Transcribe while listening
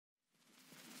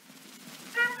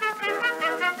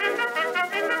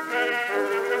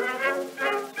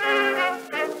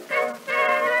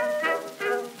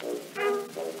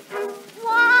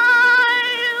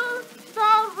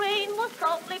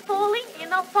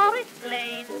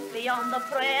on the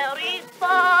prairies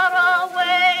far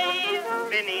away.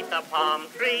 Beneath a palm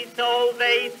tree, so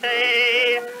they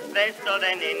say, there stood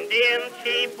an Indian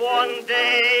chief one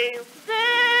day.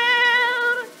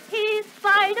 There he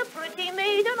spied a pretty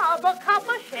maiden of a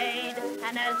copper shade,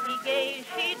 and as he gazed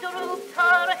she drooped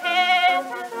her head.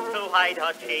 To hide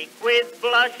her cheek with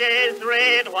blushes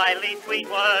red, while these sweet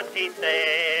words he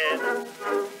said.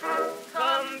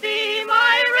 Come be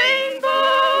my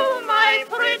rainbow, my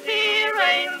pretty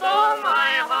rainbow,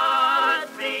 my heart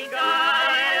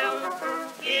beguile.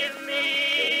 Give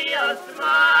me a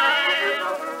smile,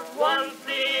 once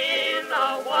in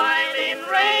a while, in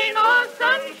rain or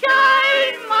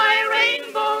sunshine. My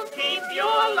rainbow, keep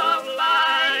your love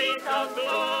light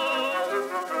aglow.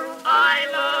 I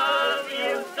love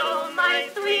you so, my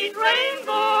sweet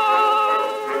rainbow.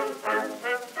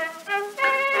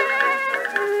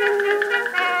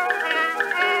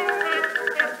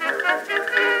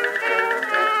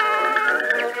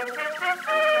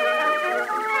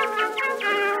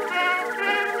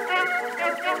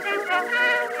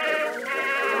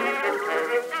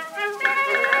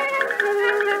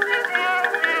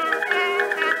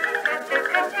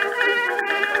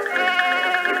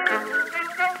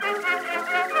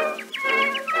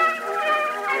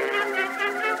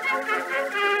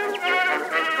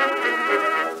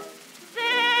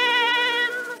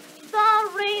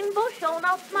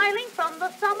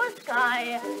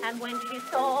 And when she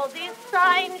saw this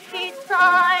sign, she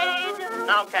sighed.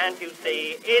 Now can't you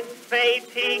see it's fate,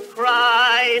 he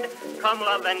cried. Come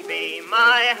love and be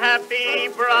my happy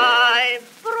bride.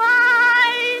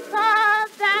 Brighter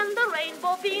than the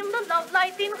rainbow beamed the love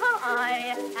light in her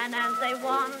eye. And as they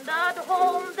wandered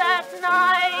home that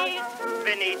night,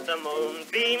 beneath the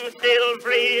moonbeam's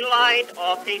silvery light,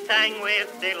 oft he sang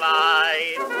with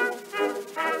delight.